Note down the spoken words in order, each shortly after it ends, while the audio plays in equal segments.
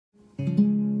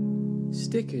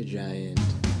StickerGiant.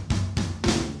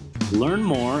 Learn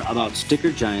more about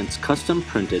StickerGiant's custom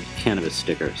printed cannabis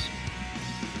stickers.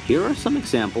 Here are some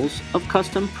examples of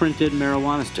custom printed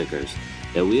marijuana stickers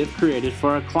that we have created for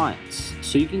our clients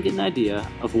so you can get an idea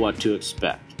of what to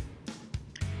expect.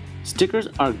 Stickers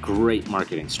are a great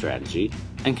marketing strategy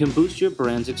and can boost your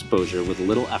brand's exposure with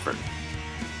little effort.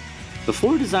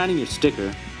 Before designing your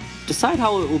sticker, decide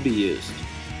how it will be used.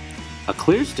 A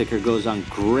clear sticker goes on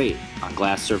great on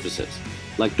glass surfaces,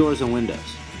 like doors and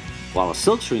windows, while a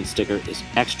silkscreen sticker is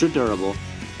extra durable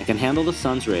and can handle the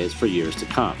sun's rays for years to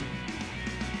come.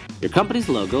 Your company's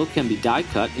logo can be die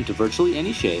cut into virtually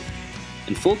any shape,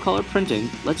 and full color printing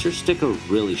lets your sticker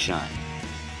really shine.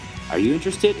 Are you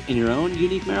interested in your own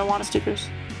unique marijuana stickers?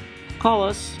 Call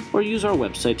us or use our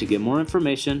website to get more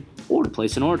information or to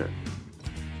place an order.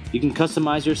 You can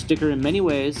customize your sticker in many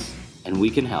ways, and we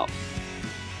can help.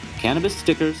 Cannabis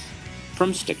stickers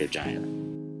from StickerGiant.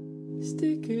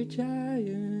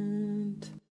 StickerGiant.